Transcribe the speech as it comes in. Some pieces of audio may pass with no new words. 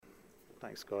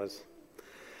Thanks, guys.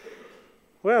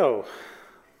 Well,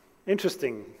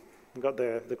 interesting. We've got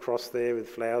the cross there with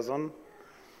flowers on.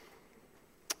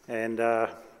 And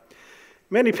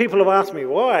many people have asked me,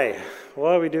 why?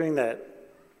 Why are we doing that?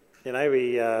 You know,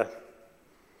 we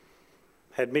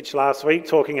had Mitch last week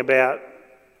talking about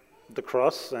the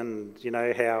cross and, you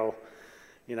know, how,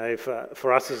 you know,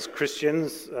 for us as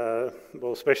Christians,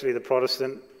 well, especially the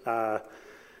Protestant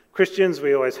Christians,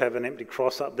 we always have an empty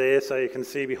cross up there, so you can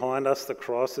see behind us the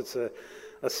cross. It's a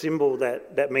symbol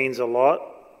that means a lot.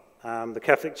 The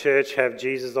Catholic Church have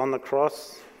Jesus on the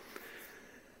cross.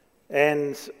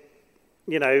 And,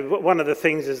 you know, one of the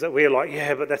things is that we're like,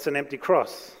 yeah, but that's an empty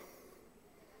cross.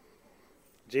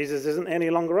 Jesus isn't any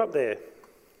longer up there.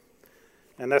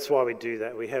 And that's why we do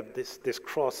that. We have this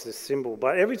cross, this symbol.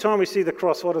 But every time we see the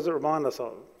cross, what does it remind us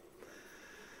of?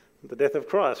 The death of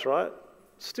Christ, right?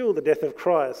 Still the death of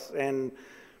Christ. And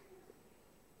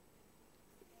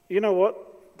you know what?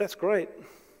 That's great.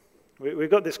 We've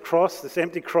got this cross, this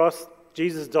empty cross.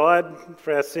 Jesus died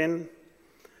for our sin.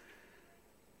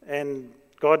 And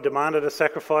God demanded a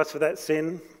sacrifice for that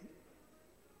sin.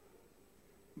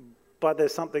 But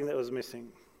there's something that was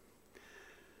missing.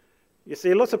 You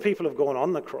see, lots of people have gone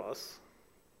on the cross.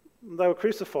 They were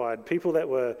crucified. People that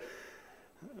were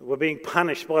being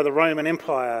punished by the Roman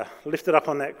Empire, lifted up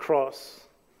on that cross.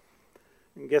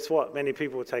 And guess what? Many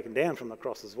people were taken down from the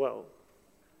cross as well.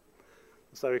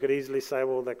 So we could easily say,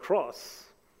 well, the cross,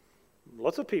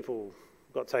 lots of people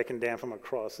got taken down from a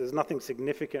cross. There's nothing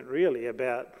significant really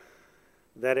about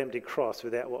that empty cross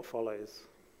without what follows.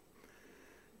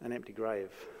 An empty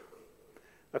grave.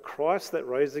 A Christ that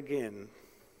rose again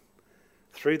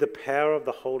through the power of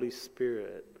the Holy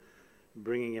Spirit,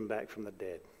 bringing him back from the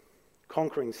dead.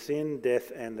 Conquering sin,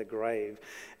 death, and the grave.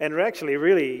 And actually,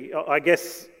 really, I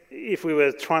guess, if we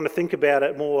were trying to think about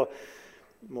it more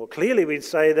clearly, we'd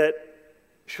say that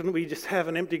shouldn't we just have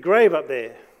an empty grave up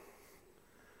there?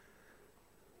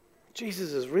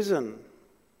 Jesus is risen.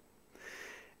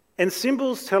 And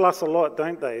symbols tell us a lot,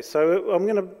 don't they? So I'm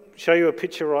going to show you a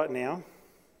picture right now.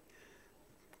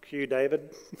 Cue David.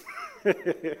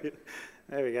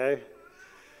 There we go.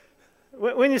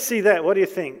 When you see that, what do you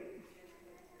think?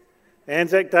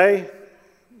 Anzac Day?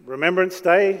 Remembrance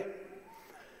Day?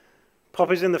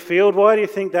 Poppies in the field? Why do you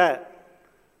think that?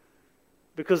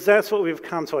 Because that's what we've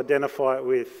come to identify it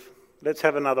with. Let's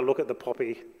have another look at the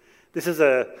poppy. This is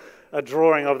a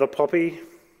drawing of the poppy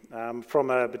from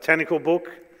a botanical book,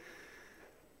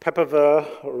 Papaver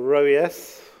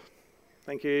Roius.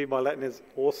 Thank you, my Latin is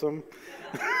awesome.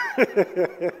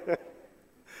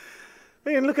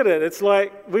 And look at it, it's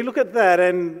like, we look at that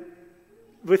and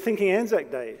we're thinking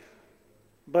Anzac Day,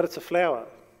 but it's a flower.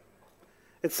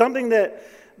 It's something that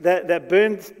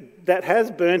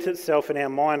has burnt itself in our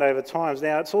mind over times.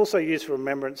 Now, it's also used for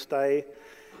Remembrance Day,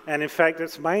 and in fact,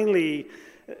 it's mainly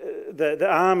the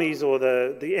armies or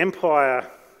the empire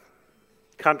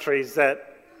countries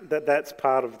that's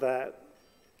part of that.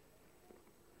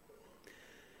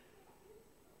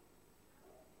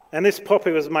 And this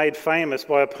poppy was made famous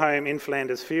by a poem, In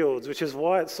Flanders Fields, which is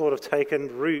why it's sort of taken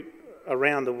root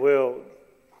around the world.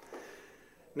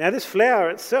 Now, this flower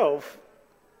itself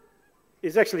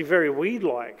is actually very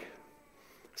weed-like.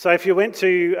 So if you went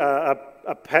to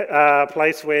a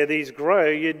place where these grow,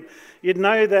 you'd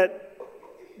know that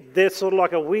there's sort of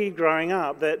like a weed growing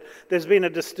up, that there's been a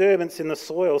disturbance in the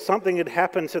soil. Something had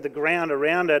happened to the ground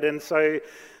around it, and so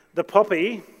the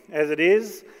poppy, as it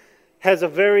is, has a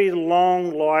very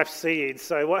long life seed.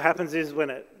 So what happens is when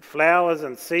it flowers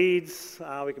and seeds,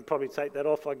 we can probably take that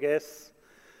off, I guess.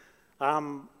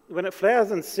 When it flowers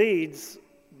and seeds,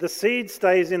 the seed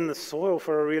stays in the soil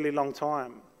for a really long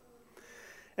time.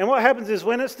 And what happens is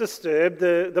when it's disturbed,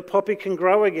 the poppy can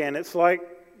grow again. It's like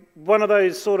one of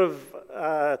those sort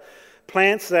of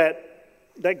plants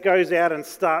that goes out and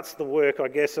starts the work, I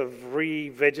guess, of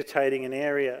re-vegetating an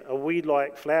area, a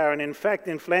weed-like flower. And in fact,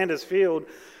 in Flanders Field,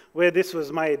 where this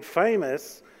was made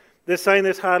famous, they're saying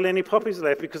there's hardly any poppies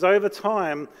left because over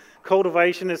time,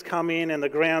 cultivation has come in and the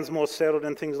ground's more settled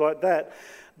and things like that.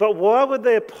 But why were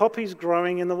there poppies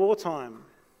growing in the wartime?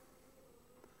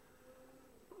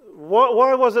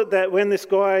 Why was it that when this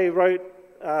guy wrote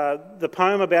the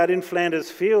poem about In Flanders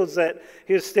Fields that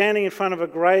he was standing in front of a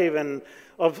grave and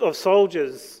of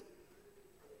soldiers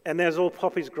and there's all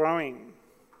poppies growing?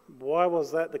 Why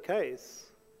was that the case?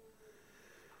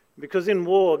 Because in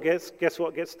war, guess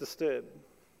what gets disturbed?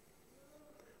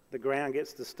 The ground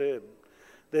gets disturbed.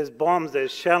 There's bombs,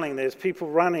 there's shelling, there's people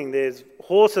running, there's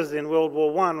horses in World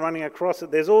War I running across it.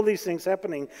 There's all these things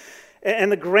happening.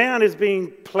 And the ground is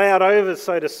being ploughed over,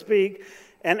 so to speak,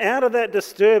 And out of that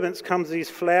disturbance comes these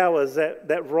flowers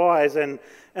that rise, and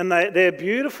they're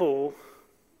beautiful,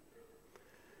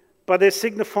 but they're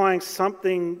signifying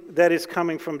something that is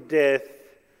coming from death.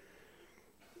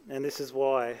 And this is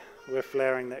why we're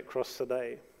flowering that cross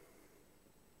today.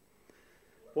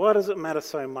 Why does it matter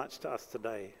so much to us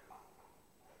today?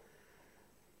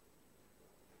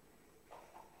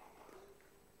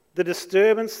 The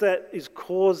disturbance that is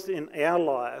caused in our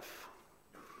life,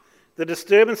 the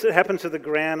disturbance that happened to the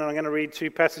ground, and I'm going to read two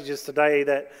passages today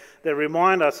that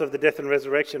remind us of the death and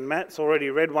resurrection. Matt's already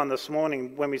read one this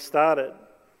morning when we started.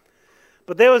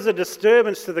 But there was a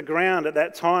disturbance to the ground at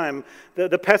that time.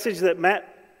 The passage that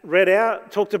Matt read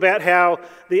out talked about how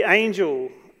the angel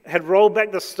had rolled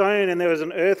back the stone and there was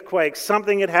an earthquake.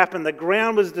 Something had happened. The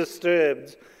ground was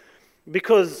disturbed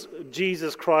because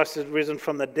Jesus Christ had risen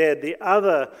from the dead. The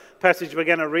other passage we're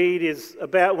going to read is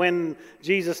about when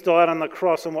Jesus died on the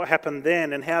cross and what happened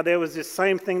then, and how there was this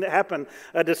same thing that happened,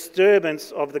 a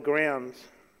disturbance of the ground.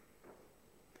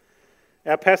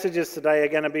 Our passages today are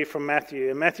going to be from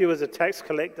Matthew. And Matthew was a tax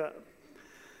collector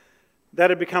that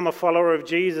had become a follower of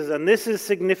Jesus. And this is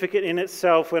significant in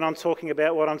itself when I'm talking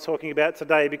about what I'm talking about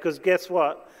today, because guess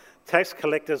what? Tax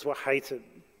collectors were hated.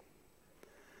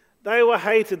 They were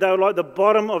hated. They were like the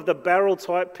bottom of the barrel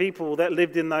type people that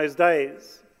lived in those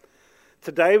days.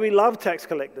 Today we love tax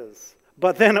collectors,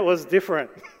 but then it was different.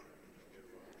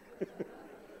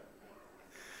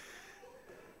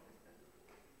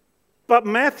 But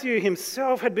Matthew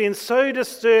himself had been so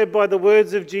disturbed by the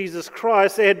words of Jesus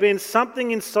Christ, there had been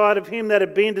something inside of him that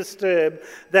had been disturbed,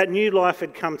 that new life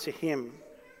had come to him.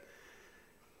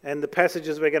 And the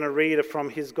passages we're going to read are from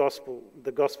his gospel,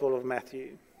 the Gospel of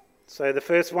Matthew. So the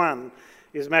first one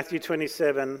is Matthew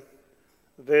 27,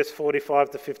 verse 45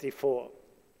 to 54.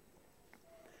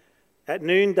 At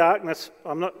noon, darkness,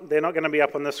 they're not going to be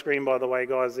up on the screen, by the way,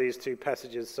 guys, these two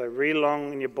passages. So read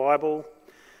along in your Bible,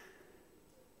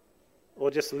 or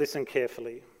just listen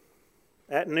carefully.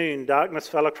 At noon, darkness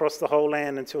fell across the whole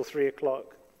land until 3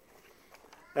 o'clock.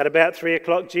 At about 3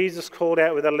 o'clock, Jesus called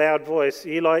out with a loud voice,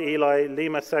 Eli, Eli,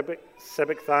 lema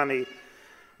sabachthani,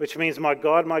 which means, my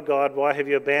God, why have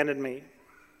you abandoned me?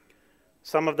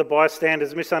 Some of the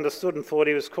bystanders misunderstood and thought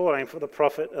he was calling for the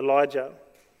prophet Elijah.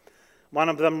 One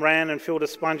of them ran and filled a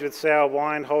sponge with sour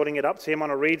wine, holding it up to him on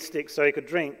a reed stick so he could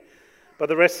drink. But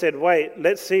the rest said, wait,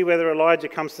 let's see whether Elijah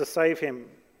comes to save him.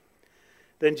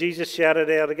 Then Jesus shouted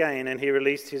out again, and he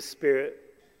released his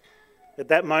spirit. At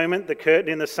that moment, the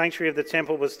curtain in the sanctuary of the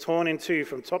temple was torn in two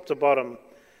from top to bottom.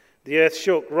 The earth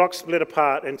shook, rocks split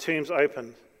apart, and tombs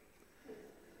opened.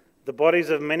 The bodies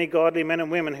of many godly men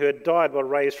and women who had died were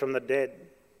raised from the dead.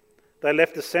 They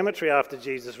left the cemetery after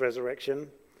Jesus' resurrection,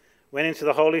 went into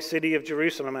the holy city of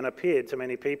Jerusalem, and appeared to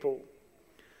many people.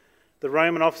 The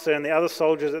Roman officer and the other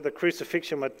soldiers at the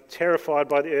crucifixion were terrified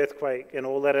by the earthquake and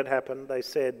all that had happened. They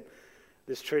said,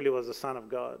 this truly was the Son of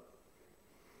God.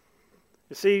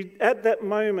 You see, at that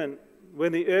moment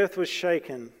when the earth was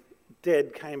shaken,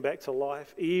 dead came back to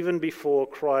life, even before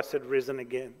Christ had risen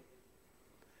again.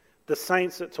 The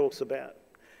saints it talks about.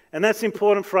 And that's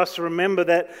important for us to remember,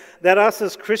 that us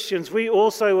as Christians, we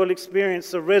also will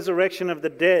experience the resurrection of the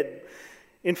dead.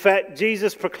 In fact,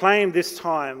 Jesus proclaimed this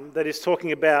time that he's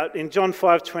talking about in John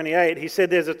 5:28. He said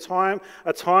there's a time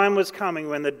was coming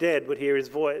when the dead would hear his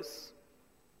voice.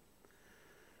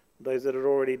 Those that had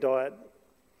already died.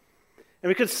 And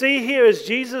we could see here as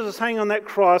Jesus was hanging on that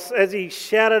cross, as he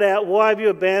shouted out, why have you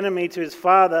abandoned me, to his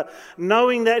Father,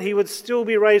 knowing that he would still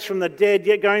be raised from the dead,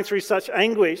 yet going through such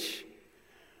anguish,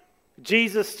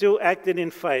 Jesus still acted in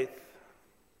faith.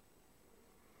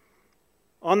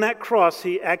 On that cross,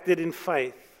 he acted in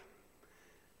faith,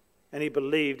 and he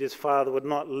believed his Father would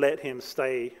not let him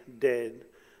stay dead,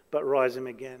 but rise him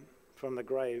again from the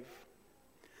grave.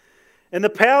 And the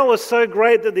power was so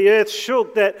great that the earth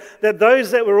shook, that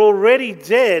those that were already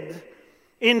dead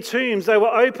in tombs, they were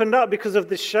opened up because of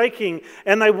the shaking,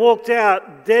 and they walked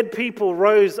out. Dead people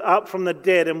rose up from the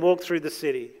dead and walked through the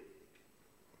city.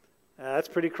 That's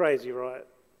pretty crazy, right?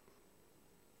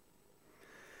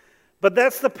 But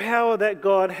that's the power that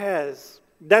God has.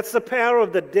 That's the power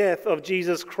of the death of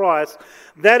Jesus Christ.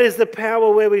 That is the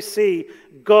power where we see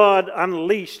God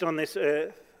unleashed on this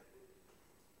earth.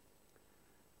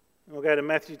 We'll go to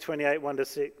Matthew 28,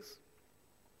 1-6.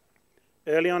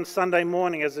 Early on Sunday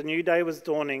morning, as the new day was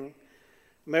dawning,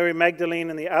 Mary Magdalene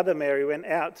and the other Mary went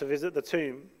out to visit the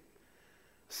tomb.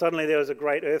 Suddenly there was a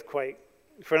great earthquake,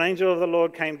 for an angel of the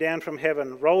Lord came down from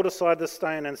heaven, rolled aside the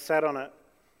stone and sat on it.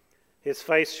 His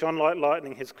face shone like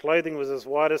lightning, his clothing was as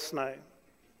white as snow.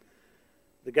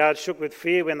 The guards shook with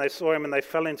fear when they saw him, and they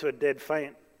fell into a dead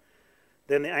faint.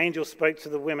 Then the angel spoke to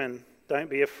the women, Don't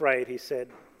be afraid, he said.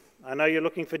 I know you're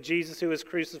looking for Jesus who was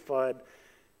crucified.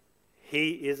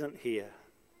 He isn't here.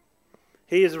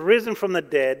 He is risen from the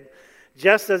dead,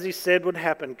 just as he said would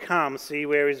happen. Come, see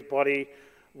where his body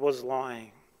was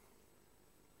lying.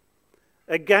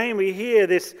 Again, we hear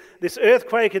this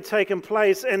earthquake had taken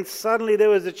place, and suddenly there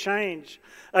was a change,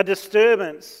 a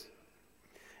disturbance.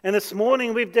 And this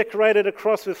morning we've decorated a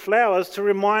cross with flowers to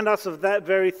remind us of that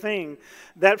very thing,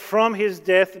 that from his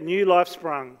death new life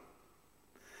sprung.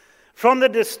 From the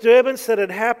disturbance that had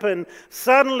happened,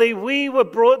 suddenly we were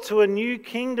brought to a new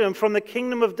kingdom, from the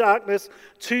kingdom of darkness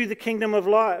to the kingdom of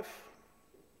life.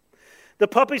 The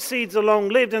poppy seeds are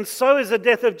long-lived, and so is the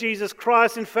death of Jesus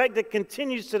Christ. In fact, it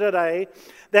continues to today,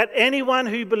 that anyone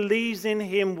who believes in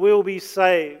him will be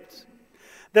saved.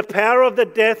 The power of the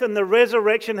death and the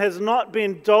resurrection has not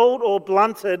been dulled or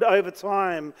blunted over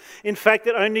time. In fact,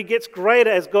 it only gets greater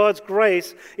as God's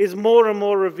grace is more and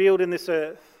more revealed in this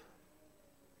earth.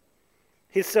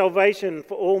 His salvation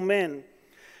for all men.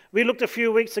 We looked a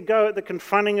few weeks ago at the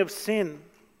confronting of sin.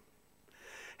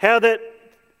 How that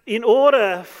in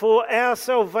order for our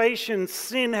salvation,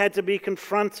 sin had to be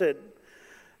confronted,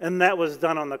 and that was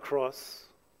done on the cross.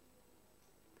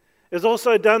 It was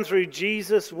also done through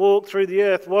Jesus' walk through the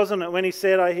earth, wasn't it? When he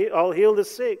said, I'll heal the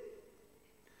sick.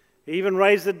 He even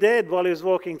raised the dead while he was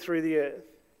walking through the earth.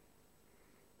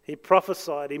 He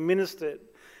prophesied, he ministered,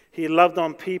 he loved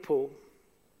on people.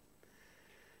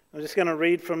 I'm just going to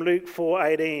read from Luke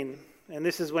 4:18, and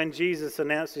this is when Jesus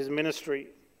announced his ministry.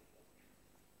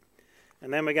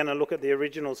 And then we're going to look at the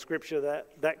original scripture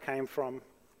that came from.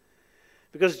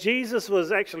 Because Jesus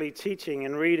was actually teaching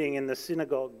and reading in the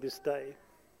synagogue this day.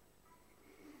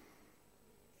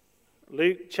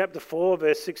 Luke chapter 4,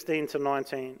 verse 16 to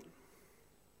 19.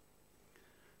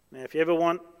 Now, if you ever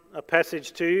want a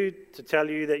passage to tell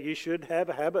you that you should have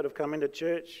a habit of coming to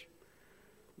church,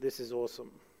 this is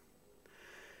awesome.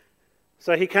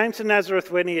 So he came to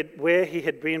Nazareth where he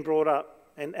had been brought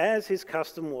up, and as his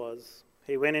custom was,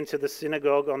 he went into the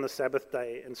synagogue on the Sabbath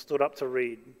day and stood up to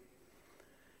read.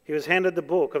 He was handed the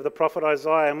book of the prophet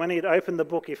Isaiah, and when he had opened the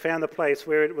book, he found the place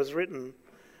where it was written,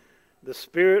 "The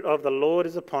Spirit of the Lord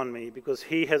is upon me, because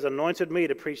he has anointed me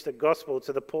to preach the gospel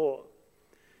to the poor.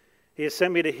 He has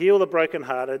sent me to heal the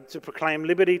brokenhearted, to proclaim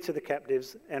liberty to the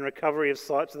captives and recovery of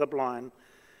sight to the blind,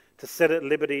 to set at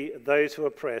liberty those who are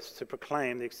oppressed, to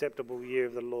proclaim the acceptable year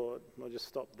of the Lord." We'll just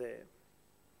stop there.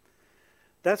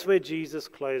 That's where Jesus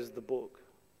closed the book.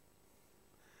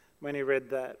 When he read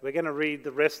that, we're going to read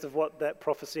the rest of what that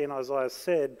prophecy in Isaiah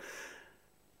said.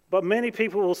 But many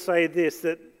people will say this,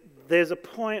 that there's a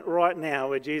point right now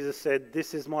where Jesus said,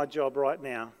 "This is my job right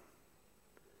now."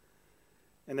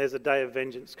 And there's a day of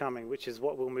vengeance coming, which is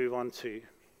what we'll move on to.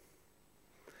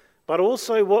 But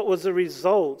also, what was the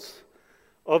result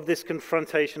of this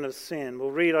confrontation of sin?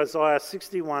 We'll read Isaiah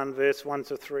 61, verse 1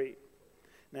 to 3.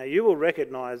 Now, you will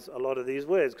recognize a lot of these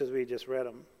words because we just read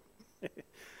them.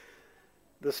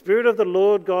 "The Spirit of the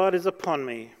Lord God is upon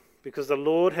me, because the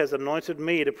Lord has anointed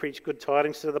me to preach good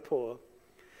tidings to the poor.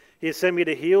 He has sent me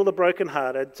to heal the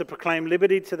brokenhearted, to proclaim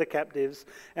liberty to the captives,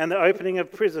 and the opening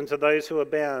of prison to those who are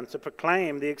bound, to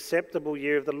proclaim the acceptable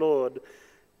year of the Lord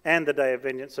and the day of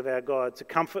vengeance of our God, to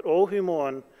comfort all who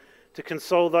mourn, to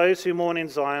console those who mourn in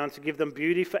Zion, to give them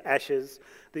beauty for ashes,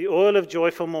 the oil of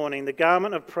joy for mourning, the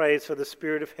garment of praise for the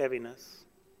spirit of heaviness,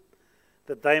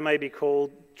 that they may be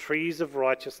called trees of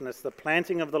righteousness, the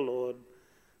planting of the Lord,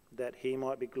 that he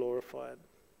might be glorified."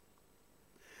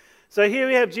 So here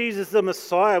we have Jesus the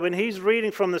Messiah. When he's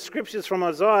reading from the scriptures from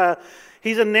Isaiah,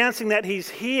 he's announcing that he's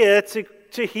here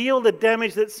to heal the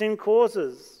damage that sin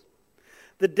causes.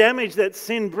 The damage that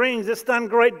sin brings. It's done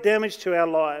great damage to our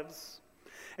lives.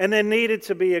 And there needed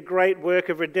to be a great work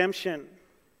of redemption.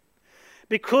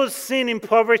 Because sin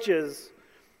impoverishes,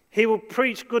 he will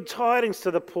preach good tidings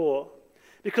to the poor.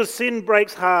 Because sin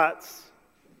breaks hearts,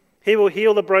 he will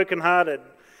heal the brokenhearted.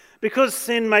 Because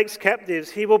sin makes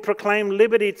captives, he will proclaim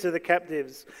liberty to the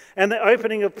captives and the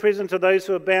opening of prison to those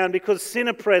who are bound. Because sin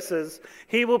oppresses,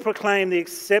 he will proclaim the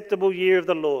acceptable year of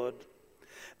the Lord,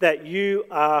 that you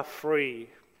are free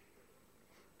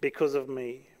because of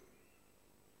me.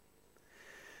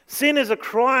 Sin is a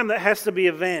crime that has to be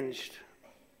avenged.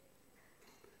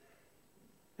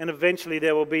 And eventually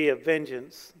there will be a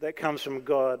vengeance that comes from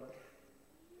God.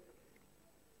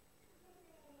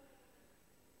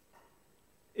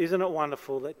 Isn't it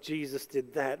wonderful that Jesus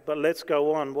did that? But let's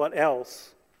go on. What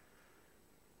else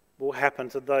will happen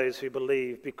to those who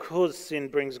believe? Because sin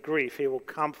brings grief, he will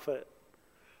comfort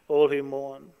all who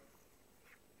mourn.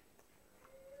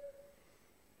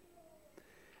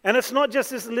 And it's not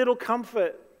just this little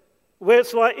comfort where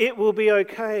it's like it will be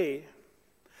okay.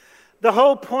 The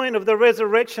whole point of the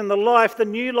resurrection, the life, the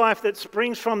new life that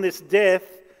springs from this death,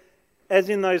 as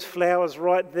in those flowers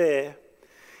right there,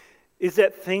 is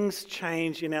that things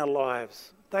change in our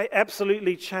lives. They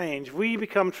absolutely change. We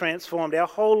become transformed. Our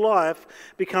whole life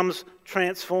becomes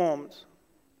transformed.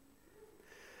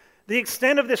 The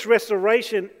extent of this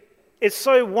restoration is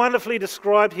so wonderfully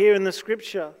described here in the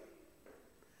scripture.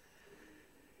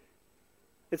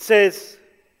 It says,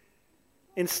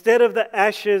 instead of the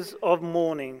ashes of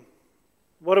mourning,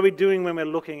 what are we doing when we're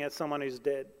looking at someone who's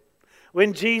dead?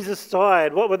 When Jesus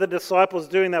died, what were the disciples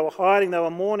doing? They were hiding, they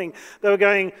were mourning. They were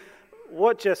going,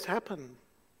 what just happened?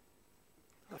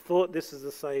 I thought this is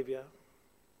the Saviour.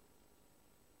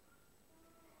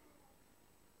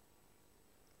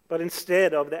 But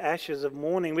instead of the ashes of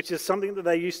mourning, which is something that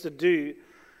they used to do,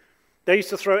 they used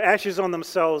to throw ashes on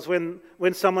themselves when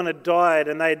someone had died,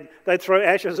 and they'd throw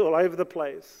ashes all over the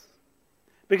place.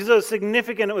 Because it was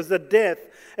significant, it was the death.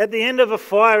 At the end of a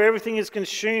fire, everything is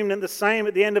consumed, and the same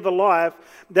at the end of a life,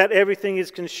 that everything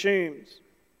is consumed.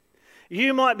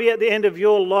 You might be at the end of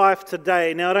your life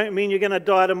today. Now, I don't mean you're going to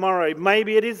die tomorrow.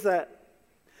 Maybe it is that.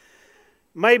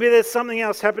 Maybe there's something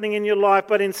else happening in your life,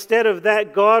 but instead of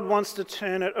that, God wants to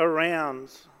turn it around.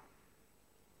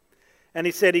 And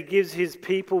he said he gives his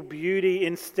people beauty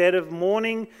instead of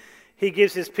mourning. He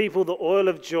gives his people the oil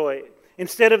of joy.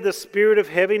 Instead of the spirit of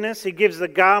heaviness, he gives the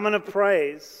garment of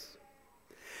praise.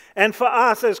 And for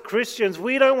us as Christians,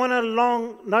 we don't want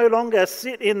to no longer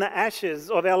sit in the ashes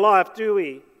of our life, do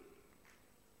we?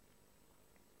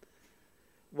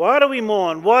 Why do we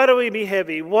mourn? Why do we be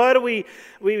heavy? Why do we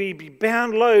be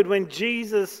bound low when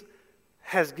Jesus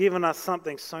has given us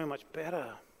something so much better?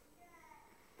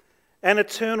 An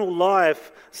eternal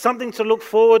life, something to look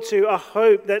forward to, a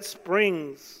hope that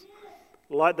springs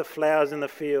like the flowers in the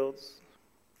fields.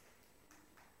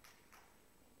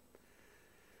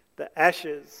 The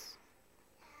ashes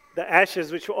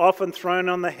which were often thrown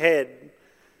on the head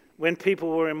when people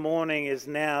were in mourning, is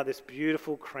now this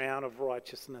beautiful crown of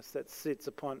righteousness that sits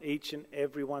upon each and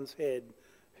everyone's head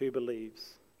who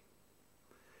believes.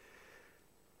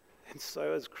 And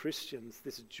so as Christians,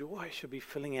 this joy should be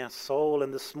filling our soul.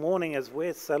 And this morning, as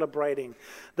we're celebrating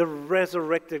the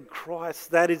resurrected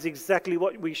Christ, that is exactly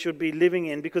what we should be living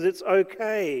in, because it's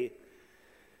okay.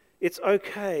 It's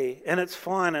okay, and it's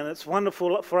fine, and it's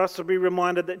wonderful for us to be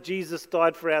reminded that Jesus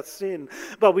died for our sin.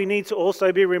 But we need to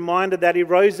also be reminded that he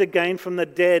rose again from the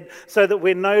dead, so that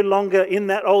we're no longer in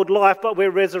that old life, but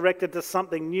we're resurrected to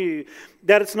something new.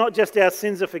 That it's not just our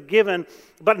sins are forgiven,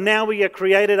 but now we are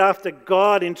created after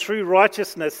God in true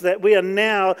righteousness, that we are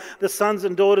now the sons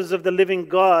and daughters of the living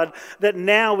God, that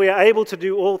now we are able to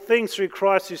do all things through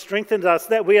Christ who strengthens us,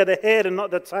 that we are the head and not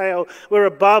the tail, we're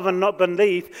above and not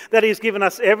beneath, that he's given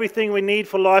us everything we need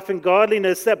for life and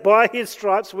godliness, that by his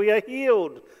stripes we are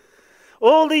healed.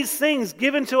 All these things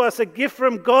given to us, a gift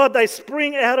from God, they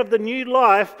spring out of the new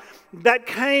life that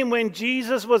came when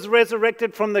Jesus was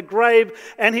resurrected from the grave,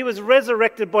 and he was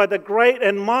resurrected by the great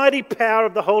and mighty power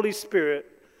of the Holy Spirit.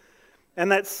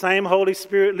 And that same Holy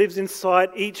Spirit lives inside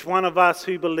each one of us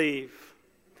who believe.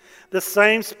 The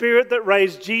same Spirit that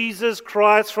raised Jesus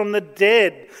Christ from the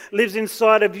dead lives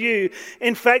inside of you.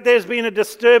 In fact, there's been a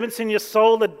disturbance in your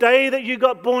soul. The day that you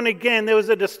got born again, there was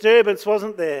a disturbance,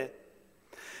 wasn't there?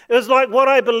 It was like what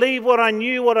I believed, what I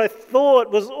knew, what I thought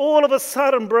was all of a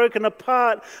sudden broken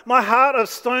apart. My heart of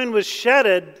stone was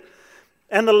shattered,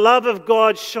 and the love of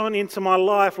God shone into my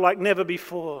life like never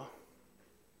before.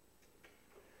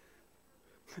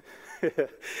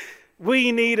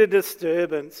 We need a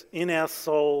disturbance in our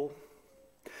soul.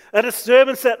 A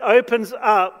disturbance that opens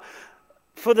up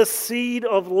for the seed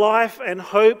of life and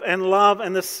hope and love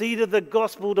and the seed of the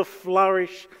gospel to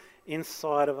flourish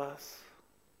inside of us.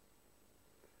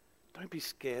 Don't be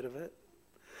scared of it.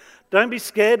 Don't be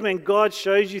scared when God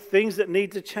shows you things that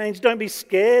need to change. Don't be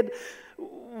scared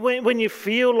when you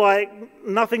feel like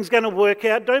nothing's going to work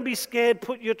out. Don't be scared.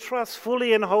 Put your trust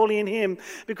fully and wholly in him,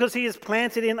 because he has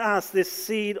planted in us this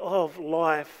seed of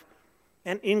life,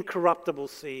 an incorruptible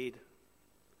seed.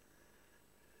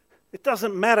 It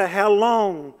doesn't matter how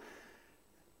long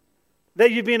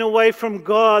that you've been away from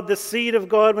God, the seed of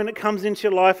God, when it comes into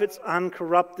your life, it's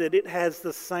uncorrupted. It has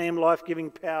the same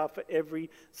life-giving power for every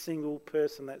single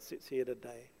person that sits here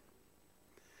today.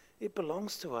 It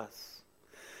belongs to us.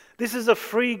 This is a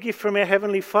free gift from our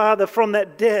Heavenly Father, from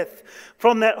that death,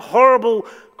 from that horrible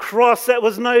cross that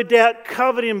was no doubt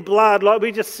covered in blood, like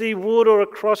we just see wood or a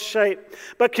cross shape.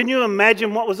 But can you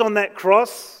imagine what was on that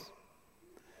cross?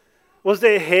 Was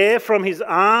there hair from his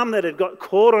arm that had got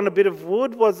caught on a bit of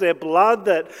wood? Was there blood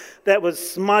that was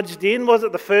smudged in? Was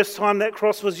it the first time that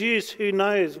cross was used? Who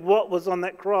knows what was on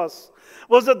that cross?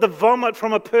 Was it the vomit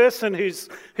from a person whose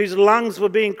lungs were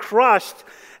being crushed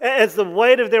as the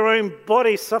weight of their own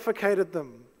body suffocated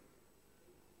them?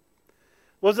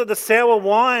 Was it the sour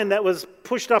wine that was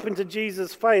pushed up into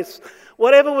Jesus' face?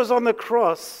 Whatever was on the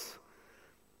cross,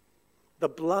 the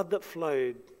blood that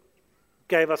flowed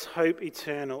gave us hope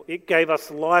eternal. It gave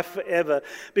us life forever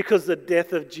because the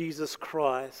death of Jesus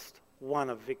Christ won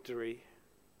a victory.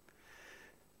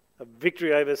 A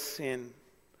victory over sin.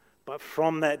 But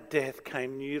from that death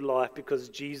came new life because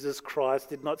Jesus Christ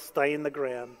did not stay in the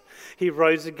ground. He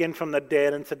rose again from the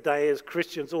dead, and today as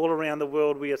Christians all around the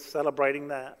world we are celebrating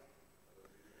that.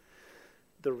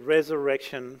 The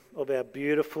resurrection of our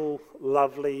beautiful,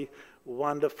 lovely,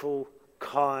 wonderful,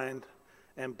 kind,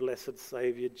 and blessed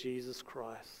Saviour, Jesus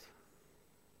Christ.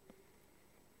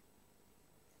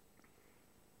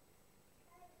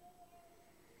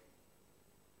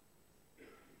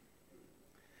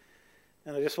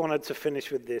 And I just wanted to finish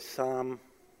with this, Psalm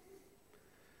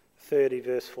 30,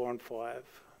 verse 4 and 5.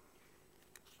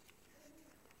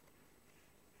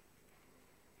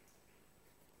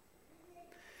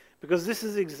 Because this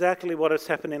is exactly what has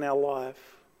happened in our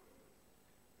life.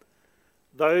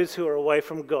 Those who are away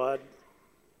from God,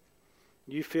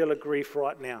 you feel a grief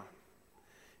right now.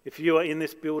 If you are in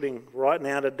this building right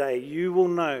now today, you will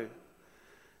know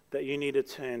that you need to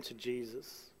turn to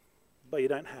Jesus. But you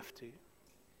don't have to.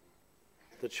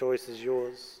 The choice is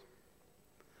yours.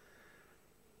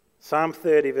 Psalm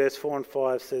 30, verse 4 and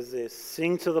 5 says this: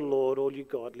 Sing to the Lord, all you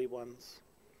godly ones.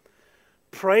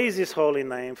 Praise his holy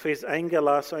name, for his anger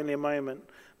lasts only a moment,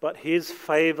 but his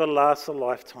favour lasts a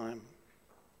lifetime.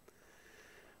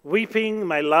 Weeping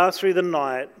may last through the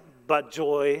night, but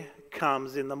joy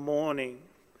comes in the morning.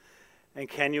 And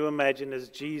can you imagine as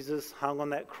Jesus hung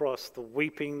on that cross, the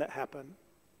weeping that happened?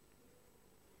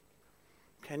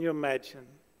 Can you imagine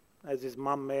as his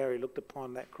mum Mary looked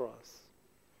upon that cross?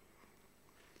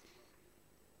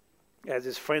 As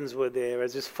his friends were there,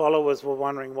 as his followers were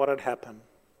wondering what had happened.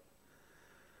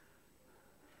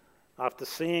 After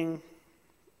seeing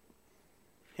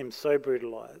him so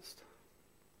brutalized.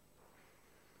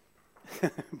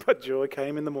 But joy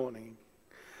came in the morning.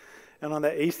 And on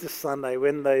that Easter Sunday,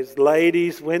 when those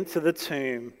ladies went to the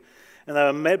tomb and they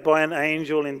were met by an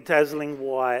angel in dazzling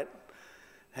white,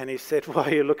 and he said, "Why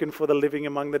are you looking for the living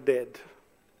among the dead?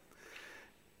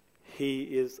 He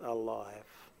is alive."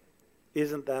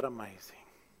 Isn't that amazing?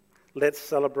 Let's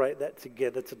celebrate that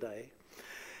together today.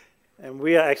 And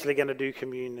we are actually going to do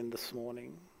communion this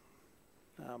morning.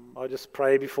 I'll just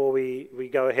pray before we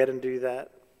go ahead and do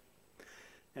that.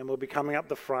 And we'll be coming up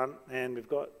the front, and we've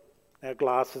got our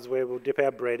glasses where we'll dip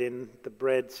our bread in, the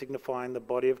bread signifying the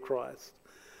body of Christ,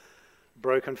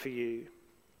 broken for you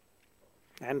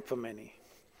and for many.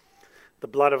 The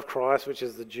blood of Christ, which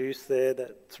is the juice there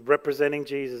that's representing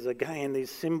Jesus. Again, these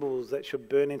symbols that should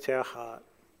burn into our heart.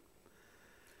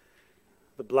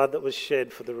 The blood that was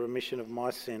shed for the remission of my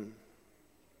sin.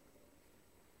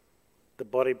 The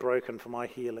body broken for my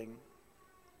healing.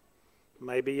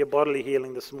 Maybe your bodily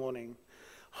healing this morning.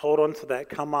 Hold on to that.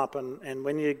 Come up and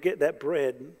when you get that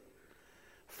bread,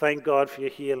 thank God for your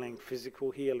healing, physical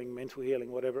healing, mental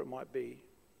healing, whatever it might be.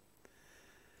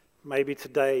 Maybe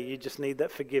today you just need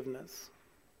that forgiveness.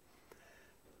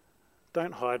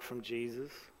 Don't hide from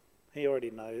Jesus. He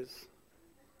already knows.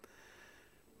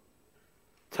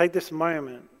 Take this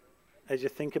moment as you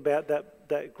think about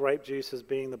that grape juice as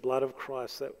being the blood of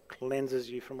Christ that cleanses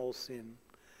you from all sin.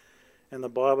 And the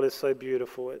Bible is so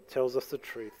beautiful. It tells us the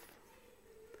truth.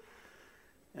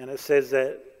 And it says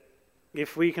that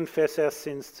if we confess our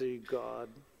sins to God,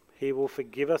 he will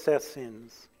forgive us our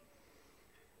sins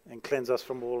and cleanse us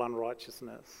from all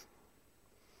unrighteousness.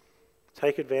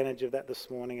 Take advantage of that this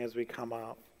morning as we come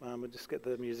up. We'll just get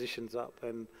the musicians up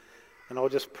and I'll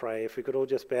just pray. If we could all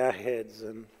just bow our heads.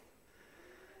 And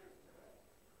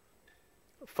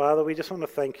Father, we just want to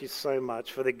thank you so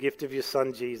much for the gift of your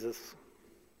Son, Jesus.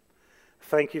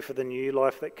 Thank you for the new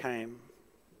life that came.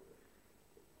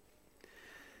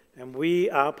 And we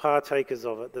are partakers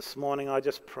of it. This morning I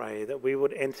just pray that we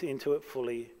would enter into it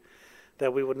fully,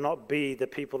 that we would not be the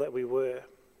people that we were.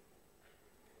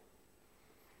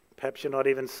 Perhaps you're not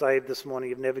even saved this morning.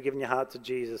 You've never given your heart to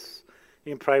Jesus.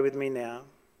 You can pray with me now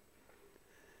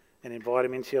and invite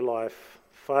him into your life.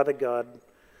 Father God,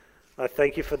 I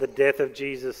thank you for the death of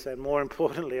Jesus, and more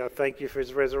importantly, I thank you for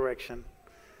his resurrection.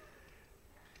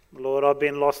 Lord, I've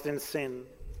been lost in sin,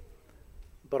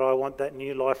 but I want that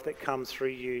new life that comes through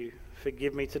you.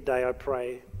 Forgive me today, I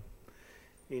pray.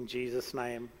 In Jesus'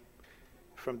 name,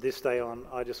 from this day on,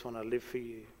 I just want to live for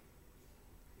you.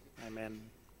 Amen.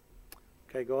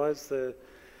 Okay, guys, the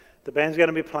band's going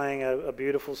to be playing a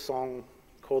beautiful song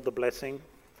called The Blessing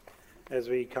as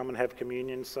we come and have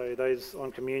communion. So those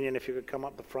on communion, if you could come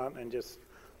up the front and just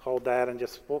hold that and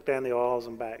just walk down the aisles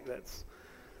and back, that's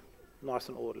nice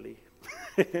and orderly.